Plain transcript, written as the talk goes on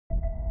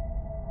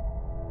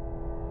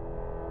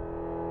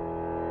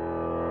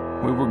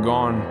We were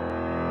gone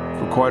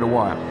for quite a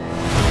while.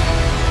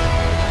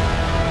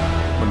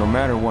 But no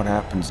matter what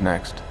happens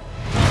next,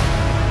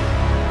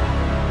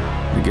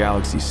 the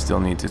galaxy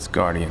still needs its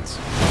guardians.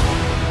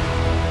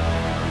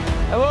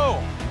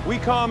 Hello, we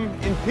come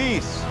in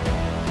peace.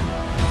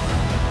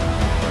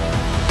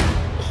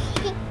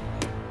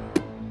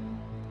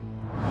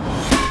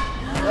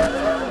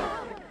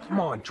 Come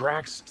on,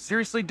 Drax.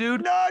 Seriously,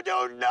 dude? No!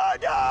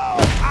 Ow!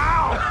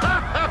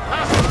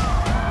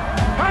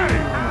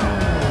 Hey!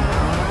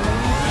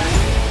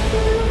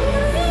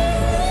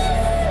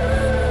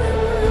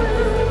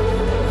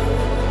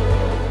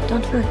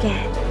 Don't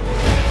forget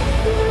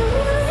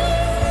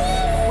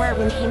where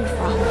we came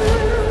from.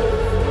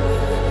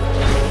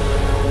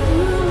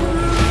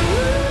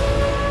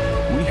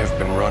 We have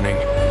been running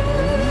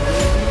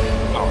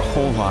our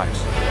whole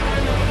lives.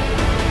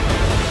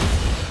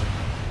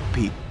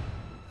 Pete,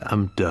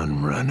 I'm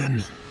done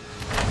running.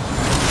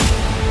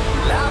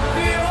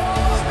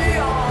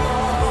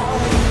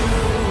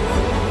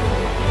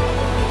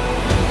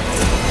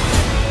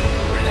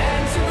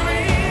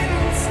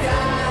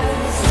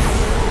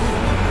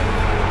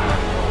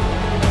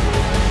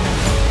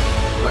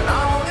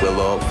 We'll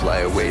all fly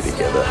away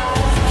together.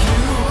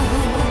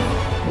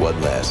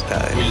 One last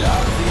time.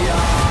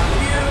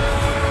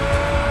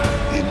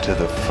 Into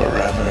the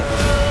forever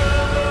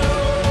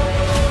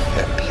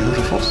and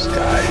beautiful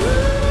sky.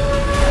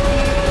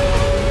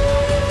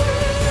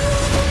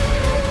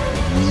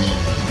 We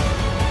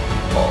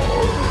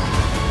are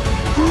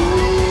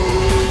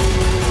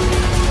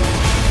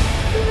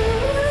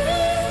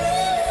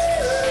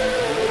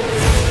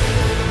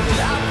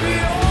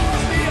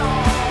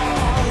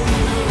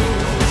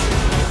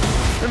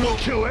And we'll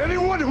kill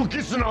anyone who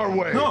gets in our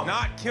way. No,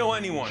 not kill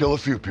anyone. Kill a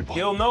few people.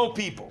 Kill no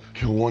people.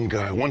 Kill one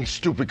guy, one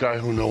stupid guy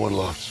who no one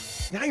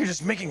loves. Now you're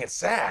just making it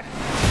sad.